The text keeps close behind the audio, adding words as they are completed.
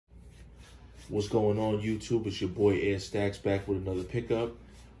What's going on, YouTube? It's your boy Air Stacks back with another pickup.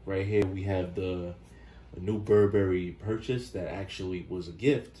 Right here we have a new Burberry purchase that actually was a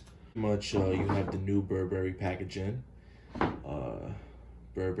gift. You have the new Burberry packaging.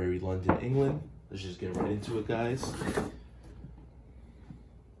 Burberry, London, England. Let's just get right into it, guys.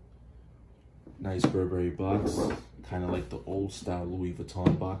 Nice Burberry box, kind of like the old style Louis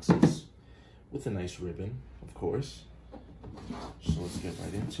Vuitton boxes, with a nice ribbon, of course. So let's get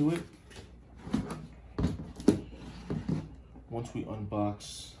right into it. Once we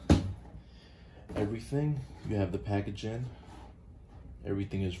unbox everything, you have the packaging.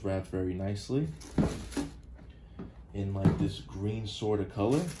 Everything is wrapped very nicely in like this green sort of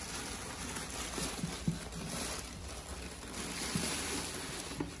color.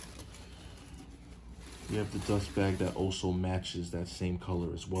 You have the dust bag that also matches that same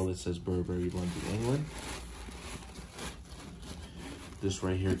color as well. It says Burberry, London, England. This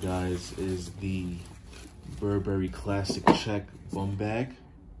right here, guys, is the Burberry Classic Check bum bag.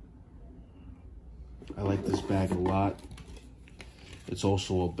 I like this bag a lot. It's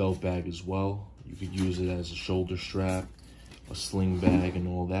also a belt bag as well. You could use it as a shoulder strap, a sling bag, and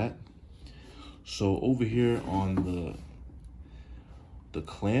all that. So over here on the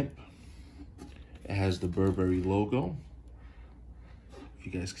clamp, it has the Burberry logo. If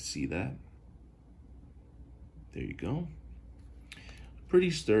you guys can see that. There you go. Pretty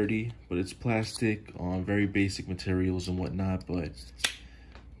sturdy, but it's plastic, very basic materials and whatnot, but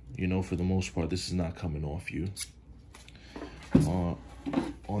you know, for the most part, this is not coming off you.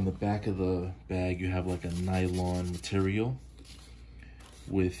 On the back of the bag, you have like a nylon material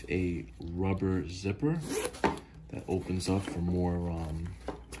with a rubber zipper that opens up for more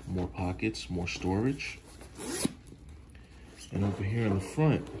pockets, more storage. And over here in the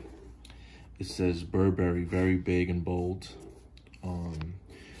front, it says Burberry, very big and bold.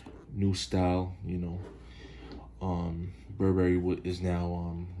 New style, you know. Burberry is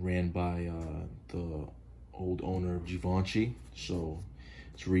now ran by the old owner of Givenchy, so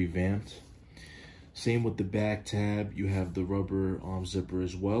it's revamped. Same with the back tab. You have the rubber zipper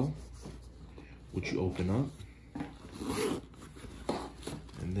as well, which you open up.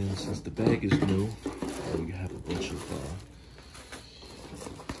 And then since the bag is new, you have a bunch of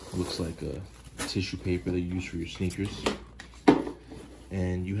looks like a tissue paper that you use for your sneakers.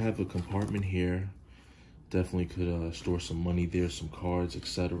 And you have a compartment here. Definitely could store some money there, some cards,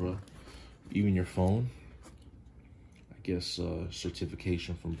 etc. Even your phone. I guess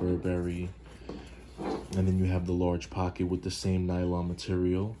certification from Burberry. And then you have the large pocket with the same nylon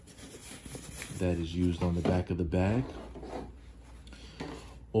material that is used on the back of the bag.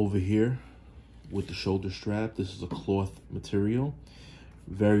 Over here with the shoulder strap, this is a cloth material.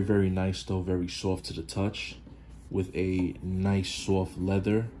 Very, very nice though, very soft to the touch, with a nice soft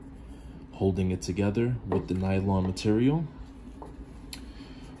leather holding it together with the nylon material.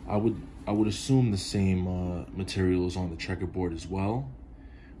 I would assume the same material is on the checkerboard as well,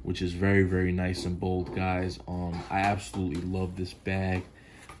 which is very, very nice and bold, guys. I absolutely love this bag,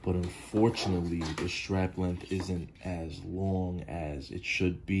 but unfortunately the strap length isn't as long as it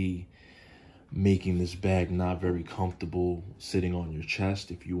should be, making this bag not very comfortable sitting on your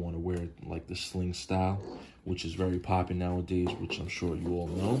chest if you want to wear it like the sling style, which is very popular nowadays, which I'm sure you all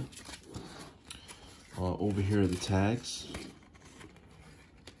know. Over here are the tags.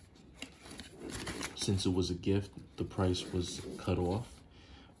 Since it was a gift, the price was cut off.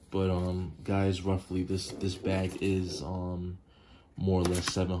 But guys, roughly this bag is more or less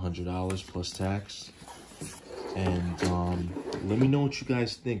 $700 plus tax. And let me know what you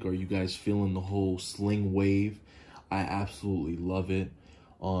guys think. Are you guys feeling the whole sling wave? I absolutely love it.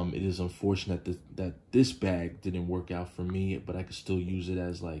 It is unfortunate that this bag didn't work out for me, but I could still use it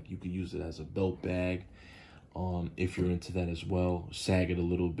as, like, you could use it as a belt bag if you're into that as well. Sag it a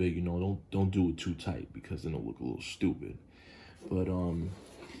little bit, you know, don't do it too tight because then it'll look a little stupid. But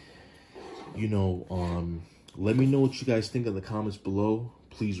you know, let me know what you guys think in the comments below.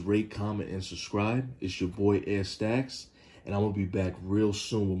 Please rate, comment, and subscribe. It's your boy Air Stacks, and I'm gonna be back real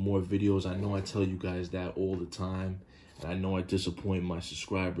soon with more videos. I know I tell you guys that all the time, and I know I disappoint my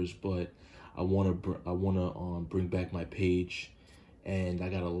subscribers, but I wanna bring back my page, and I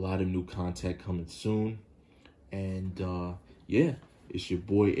got a lot of new content coming soon. And yeah, it's your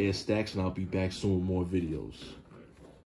boy Air Stacks, and I'll be back soon with more videos.